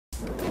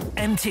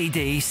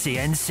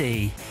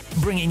MTDCNC,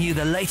 bringing you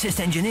the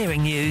latest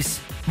engineering news,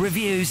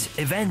 reviews,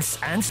 events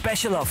and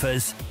special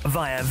offers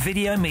via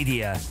video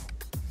media.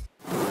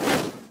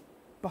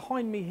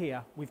 Behind me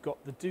here we've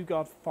got the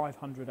Dugard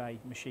 500A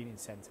machining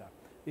centre.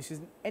 This is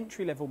an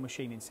entry-level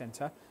machining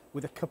centre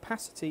with a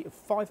capacity of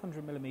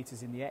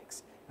 500mm in the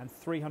X and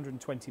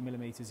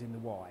 320mm in the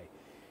Y.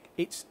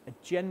 It's a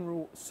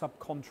general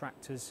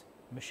subcontractor's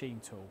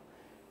machine tool.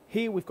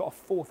 Here we've got a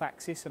fourth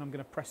axis, and I'm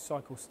going to press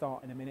cycle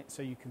start in a minute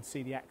so you can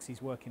see the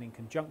axes working in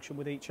conjunction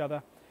with each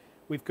other.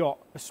 We've got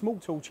a small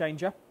tool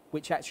changer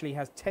which actually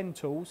has 10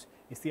 tools.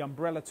 It's the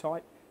umbrella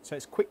type, so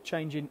it's quick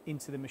changing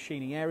into the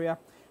machining area.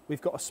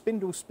 We've got a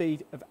spindle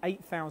speed of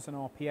 8,000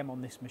 RPM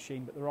on this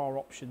machine, but there are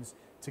options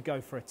to go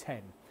for a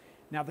 10.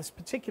 Now this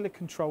particular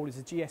control is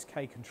a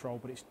GSK control,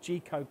 but it's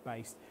G-code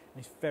based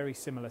and it's very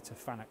similar to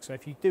FANUC. So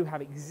if you do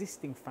have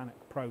existing FANUC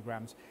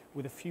programs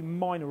with a few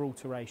minor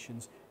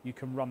alterations, you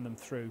can run them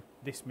through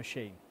this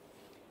machine.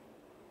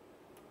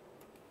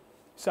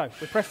 So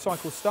we press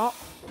cycle start.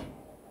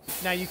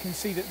 Now you can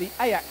see that the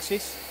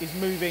A-axis is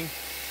moving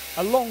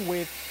along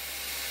with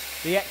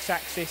the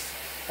X-axis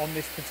on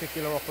this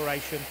particular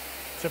operation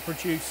to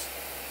produce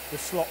the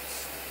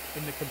slots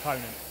in the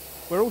component.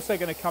 We're also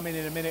going to come in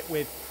a minute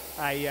with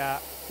a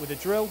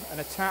drill and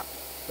a tap,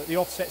 but the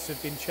offsets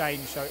have been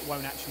changed so it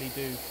won't actually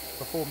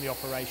perform the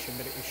operation,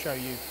 but it will show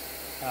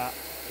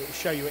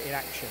you it in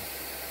action.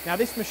 Now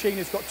this machine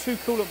has got two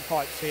coolant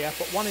pipes here,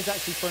 but one is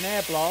actually for an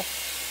air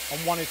blast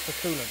and one is for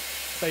coolant.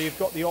 So you've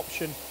got the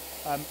option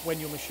when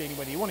you're machining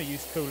whether you want to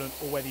use coolant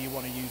or whether you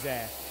want to use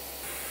air.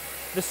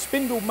 The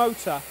spindle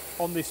motor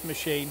on this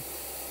machine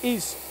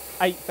is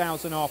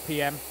 8,000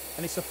 RPM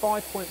and it's a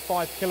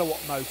 5.5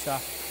 kilowatt motor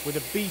with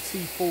a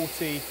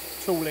BT40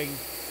 tooling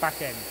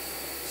back end.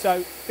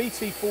 So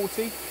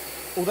BT40,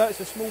 although it's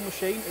a small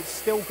machine, it's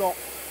still got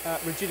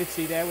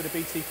rigidity there with a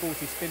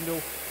BT40 spindle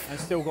and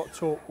still got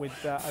torque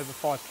with over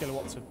 5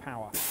 kilowatts of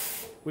power.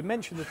 We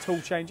mentioned the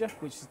tool changer,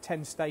 which is a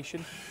 10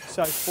 station.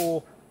 So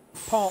for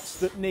parts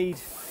that need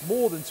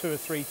more than 2 or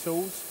 3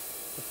 tools,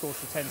 of course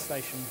the 10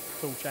 station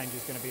tool changer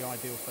is going to be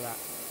ideal for that.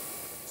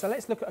 So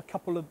let's look at a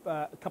couple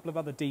of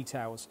other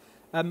details.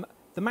 The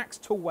max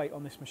tool weight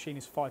on this machine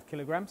is 5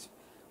 kilograms.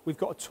 We've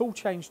got a tool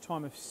change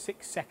time of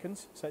 6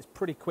 seconds, so it's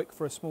pretty quick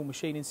for a small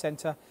machining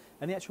centre.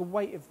 And the actual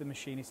weight of the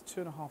machine is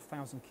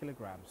 2,500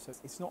 kilograms, so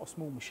it's not a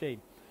small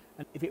machine.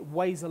 And if it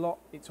weighs a lot,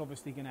 it's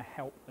obviously going to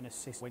help and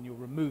assist when you're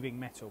removing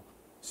metal.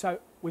 So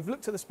we've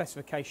looked at the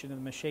specification of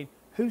the machine.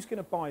 Who's going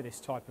to buy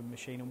this type of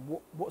machine, and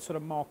what sort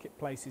of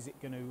marketplace is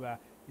it going to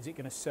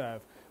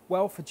serve?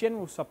 Well, for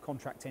general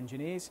subcontract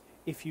engineers,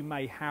 if you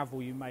may have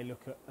or you may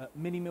look at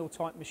mini mill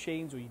type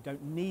machines, or you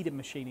don't need a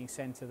machining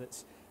centre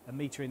that's a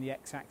metre in the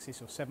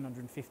X-axis or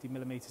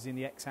 750mm in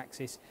the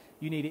X-axis,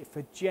 you need it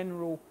for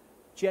general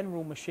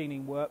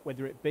machining work,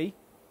 whether it be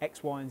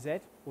X, Y and Z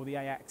or the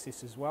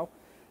A-axis as well,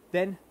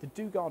 then the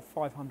Dugard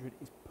 500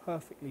 is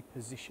perfectly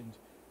positioned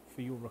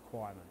for your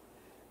requirement.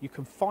 You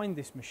can find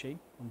this machine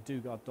on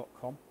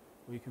dugard.com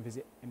or you can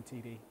visit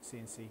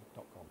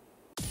mtdcnc.com.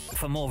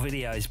 For more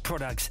videos,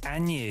 products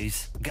and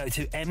news, go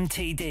to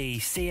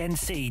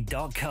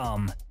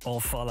mtdcnc.com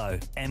or follow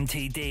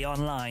MTD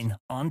Online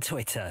on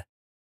Twitter.